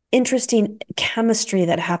interesting chemistry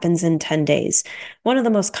that happens in 10 days. One of the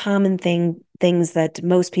most common things that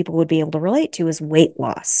most people would be able to relate to is weight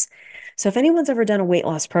loss. So if anyone's ever done a weight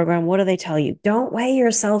loss program, what do they tell you? Don't weigh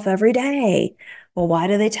yourself every day. Well, why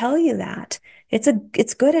do they tell you that?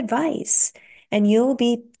 It's good advice. And you'll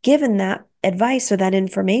be given that advice or that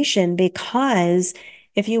information because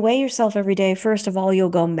if you weigh yourself every day, first of all, you'll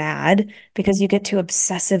go mad because you get too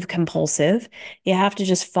obsessive compulsive. You have to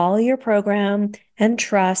just follow your program and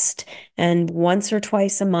trust, and once or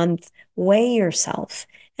twice a month, weigh yourself.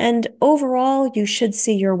 And overall, you should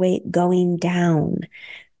see your weight going down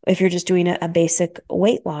if you're just doing a basic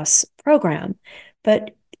weight loss program.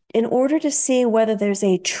 But in order to see whether there's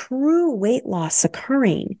a true weight loss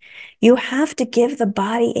occurring, you have to give the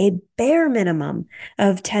body a bare minimum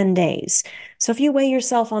of 10 days. So if you weigh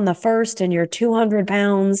yourself on the 1st and you're 200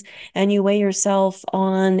 pounds, and you weigh yourself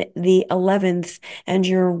on the 11th and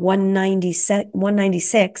you're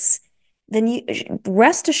 196, then you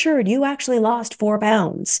rest assured you actually lost 4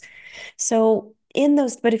 pounds. So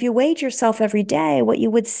but if you weighed yourself every day, what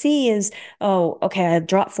you would see is, oh, okay, I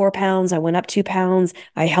dropped 4 pounds. I went up 2 pounds.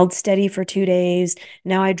 I held steady for 2 days.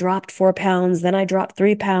 Now I dropped 4 pounds. Then I dropped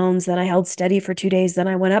 3 pounds. Then I held steady for 2 days. Then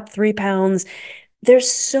I went up 3 pounds.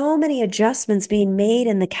 There's so many adjustments being made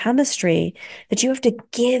in the chemistry that you have to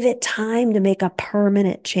give it time to make a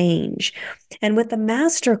permanent change. And with the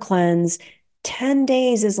master cleanse, 10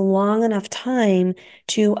 days is long enough time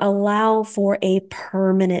to allow for a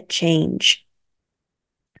permanent change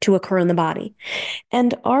to occur in the body.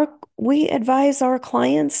 And we advise our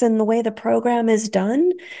clients, and the way the program is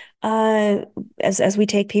done, as we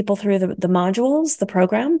take people through the modules, the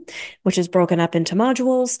program, which is broken up into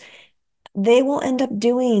modules, they will end up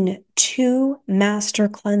doing 2 master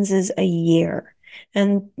cleanses a year.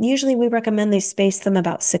 And usually we recommend they space them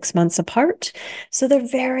about 6 months apart. So they're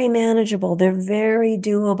very manageable. They're very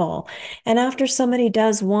doable. And after somebody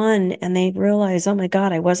does one and they realize, oh my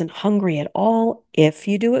God, I wasn't hungry at all. If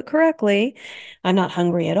you do it correctly, I'm not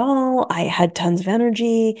hungry at all. I had tons of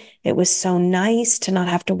energy. It was so nice to not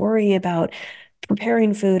have to worry about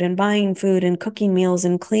preparing food and buying food and cooking meals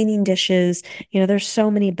and cleaning dishes. There's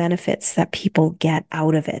so many benefits that people get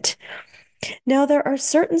out of it. Now, there are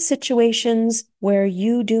certain situations where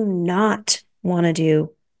you do not want to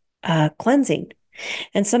do cleansing.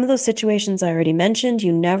 And some of those situations I already mentioned.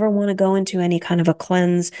 You never want to go into any kind of a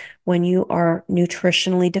cleanse when you are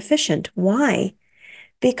nutritionally deficient. Why?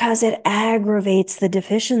 Because it aggravates the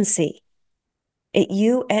deficiency.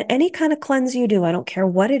 Any kind of cleanse you do, I don't care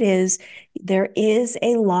what it is, there is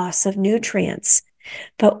a loss of nutrients.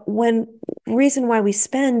 But reason why we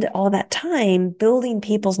spend all that time building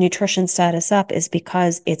people's nutrition status up is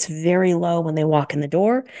because it's very low when they walk in the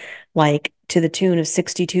door, like to the tune of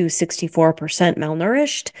 62, 64%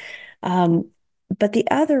 malnourished. But the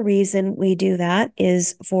other reason we do that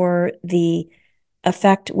is for the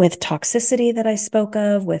effect with toxicity that I spoke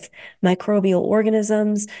of, with microbial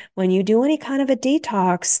organisms. When you do any kind of a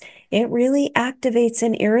detox, it really activates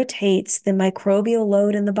and irritates the microbial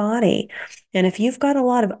load in the body. And if you've got a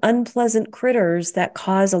lot of unpleasant critters that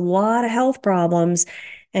cause a lot of health problems,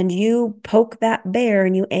 and you poke that bear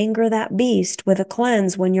and you anger that beast with a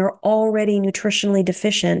cleanse when you're already nutritionally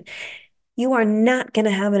deficient, you are not going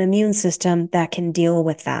to have an immune system that can deal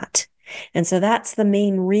with that. And so that's the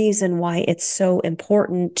main reason why it's so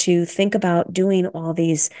important to think about doing all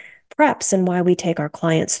these preps, and why we take our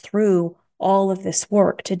clients through all of this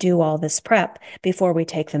work to do all this prep before we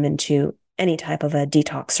take them into any type of a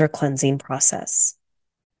detox or cleansing process.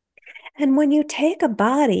 And when you take a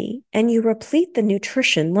body and you replete the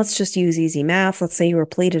nutrition, let's just use easy math. Let's say you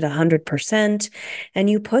replete it 100% and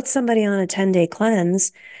you put somebody on a 10-day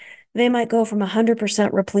cleanse, they might go from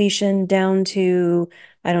 100% repletion down to,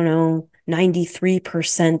 I don't know,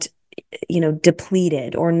 93%,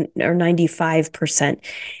 depleted, or 95%.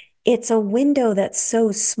 It's a window that's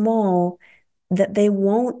so small that they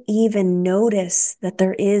won't even notice that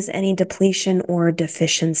there is any depletion or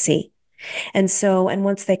deficiency. And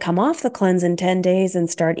once they come off the cleanse in 10 days and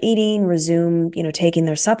start eating, resume, taking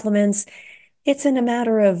their supplements, it's in a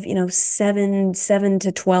matter of, 7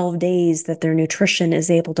 to 12 days that their nutrition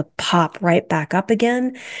is able to pop right back up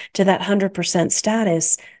again to that 100%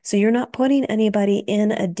 status. So you're not putting anybody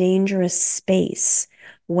in a dangerous space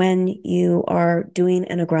when you are doing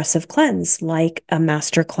an aggressive cleanse, like a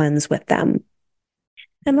master cleanse with them.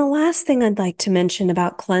 And the last thing I'd like to mention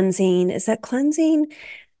about cleansing is that cleansing,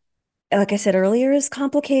 like I said earlier, is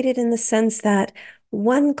complicated in the sense that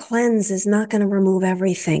one cleanse is not going to remove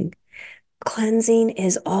everything. Cleansing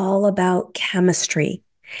is all about chemistry.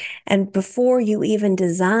 And before you even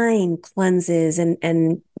design cleanses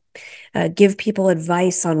and give people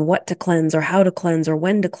advice on what to cleanse or how to cleanse or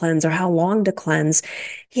when to cleanse or how long to cleanse,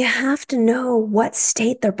 you have to know what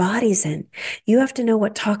state their body's in. You have to know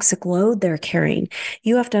what toxic load they're carrying.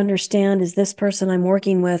 You have to understand, is this person I'm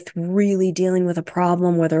working with really dealing with a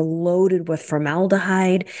problem where they're loaded with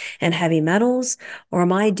formaldehyde and heavy metals? Or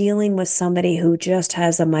am I dealing with somebody who just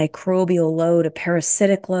has a microbial load, a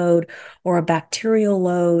parasitic load, or a bacterial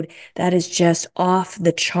load that is just off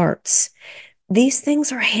the charts? These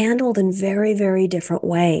things are handled in very, very different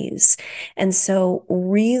ways. And so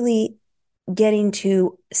really getting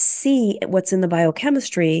to see what's in the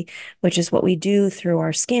biochemistry, which is what we do through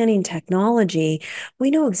our scanning technology,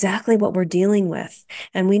 we know exactly what we're dealing with,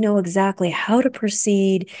 and we know exactly how to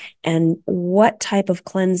proceed and what type of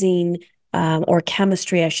cleansing or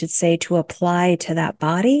chemistry, I should say, to apply to that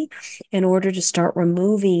body in order to start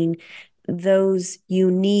removing those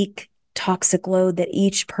unique toxic load that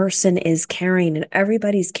each person is carrying. And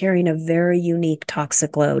everybody's carrying a very unique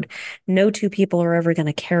toxic load. No two people are ever going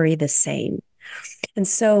to carry the same. And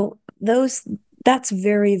so that's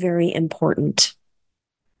very, very important.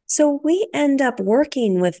 So we end up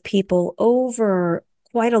working with people over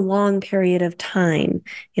quite a long period of time,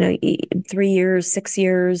 3 years, 6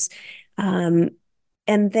 years, and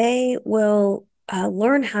they will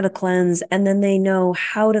learn how to cleanse, and then they know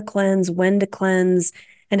how to cleanse, when to cleanse,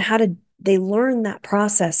 and they learn that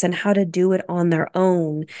process and how to do it on their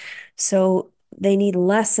own. So they need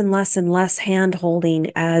less and less and less hand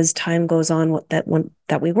holding as time goes on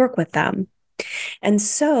that we work with them. And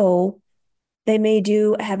so they may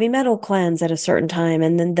do a heavy metal cleanse at a certain time,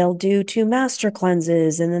 and then they'll do 2 master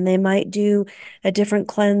cleanses, and then they might do a different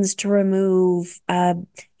cleanse to remove,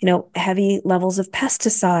 heavy levels of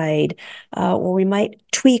pesticide, or we might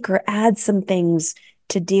tweak or add some things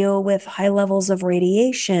to deal with high levels of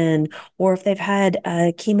radiation, or if they've had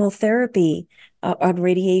chemotherapy on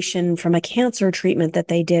radiation from a cancer treatment that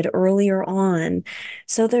they did earlier on.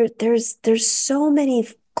 So there's so many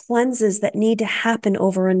cleanses that need to happen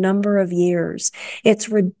over a number of years. It's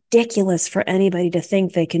ridiculous for anybody to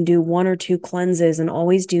think they can do 1 or 2 cleanses and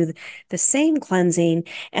always do the same cleansing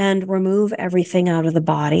and remove everything out of the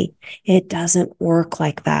body. It doesn't work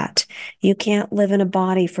like that. You can't live in a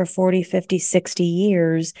body for 40, 50, 60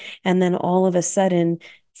 years and then all of a sudden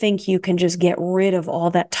think you can just get rid of all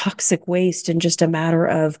that toxic waste in just a matter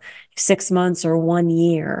of 6 months or 1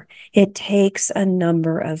 year. It takes a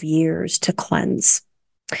number of years to cleanse.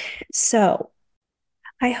 So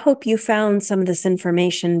I hope you found some of this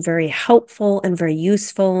information very helpful and very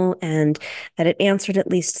useful, and that it answered at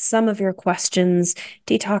least some of your questions.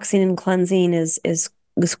 Detoxing and cleansing is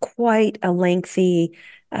quite a lengthy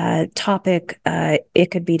topic.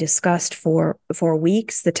 It could be discussed for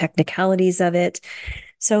weeks, the technicalities of it.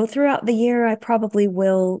 So throughout the year, I probably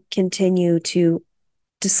will continue to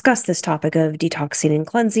discuss this topic of detoxing and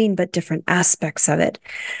cleansing, but different aspects of it.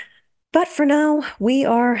 But for now, we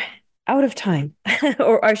are out of time,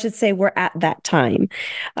 or I should say we're at that time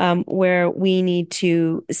where we need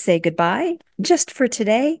to say goodbye just for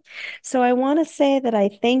today. So I want to say that I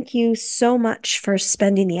thank you so much for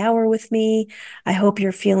spending the hour with me. I hope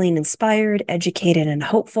you're feeling inspired, educated, and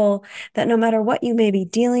hopeful that no matter what you may be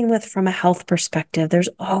dealing with from a health perspective, there's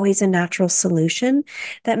always a natural solution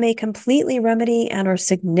that may completely remedy and or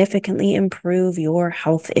significantly improve your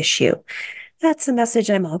health issue. That's the message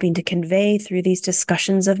I'm hoping to convey through these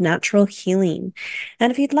discussions of natural healing.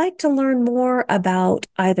 And if you'd like to learn more about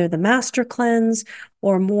either the Master Cleanse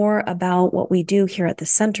or more about what we do here at the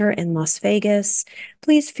center in Las Vegas,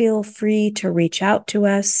 please feel free to reach out to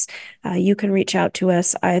us. You can reach out to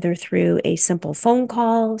us either through a simple phone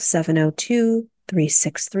call,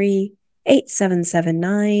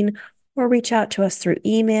 702-363-8779, or reach out to us through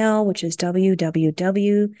email, which is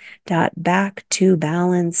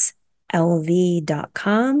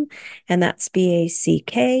www.backtobalance.lv.com, and that's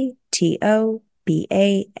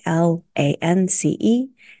BACKTOBALANCE,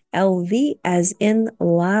 LV as in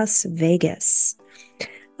Las Vegas.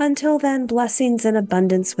 Until then, blessings and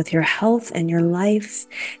abundance with your health and your life.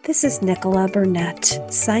 This is Nichola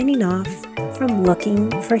Burnett signing off from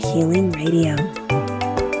Looking for Healing Radio.